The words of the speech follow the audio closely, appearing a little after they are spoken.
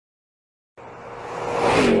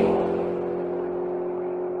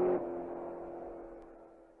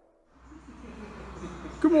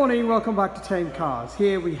Good morning, welcome back to Thame Cars.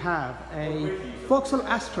 Here we have a Vauxhall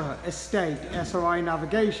Astra Estate SRi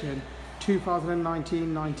Navigation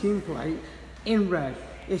 2019 plate in red.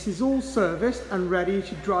 This is all serviced and ready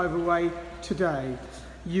to drive away today.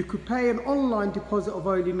 You could pay an online deposit of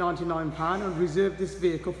only £99 and reserve this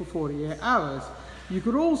vehicle for 48 hours. You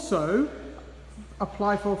could also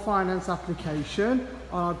apply for a finance application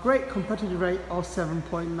on a great competitive rate of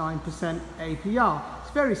 7.9% APR.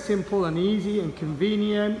 It's very simple and easy and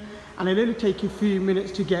convenient, and it'll only take you a few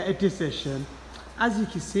minutes to get a decision. As you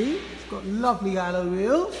can see, it's got lovely alloy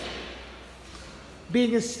wheels.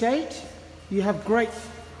 Being a state, you have great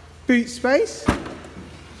boot space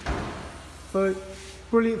for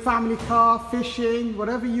brilliant family car, fishing,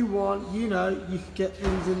 whatever you want, you know, you can get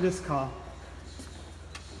things in this car.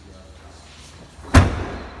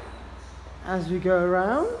 As we go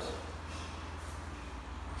around,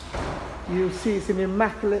 you'll see it's in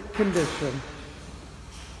immaculate condition.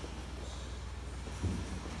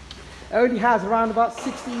 It only has around about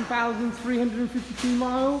 16,352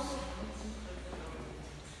 miles.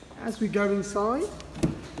 As we go inside,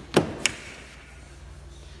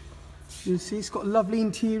 you'll see it's got a lovely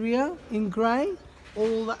interior in grey,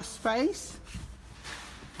 all that space.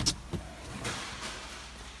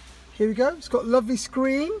 Here we go, it's got a lovely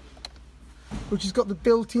screen, which has got the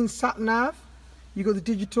built-in sat nav. You've got the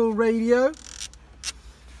digital radio,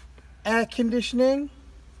 air conditioning,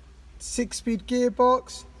 6-speed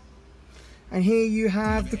gearbox, and here you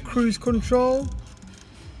have the cruise control,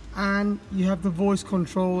 and you have the voice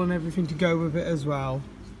control and everything to go with it as well.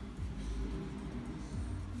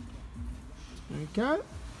 There we go.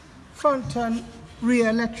 Front and rear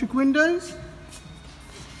electric windows.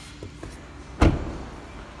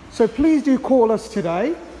 So please do call us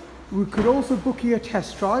today. We could also book you a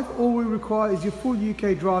test drive. All we require is your full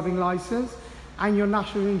UK driving licence and your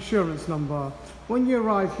national insurance number. When you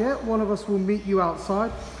arrive here, one of us will meet you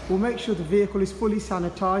outside. We'll make sure the vehicle is fully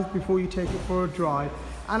sanitised before you take it for a drive.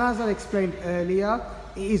 And as I explained earlier,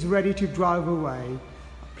 it is ready to drive away.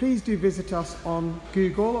 Please do visit us on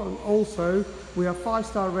Google, and also we are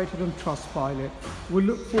 5-star rated on Trustpilot. We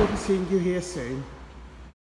look forward to seeing you here soon.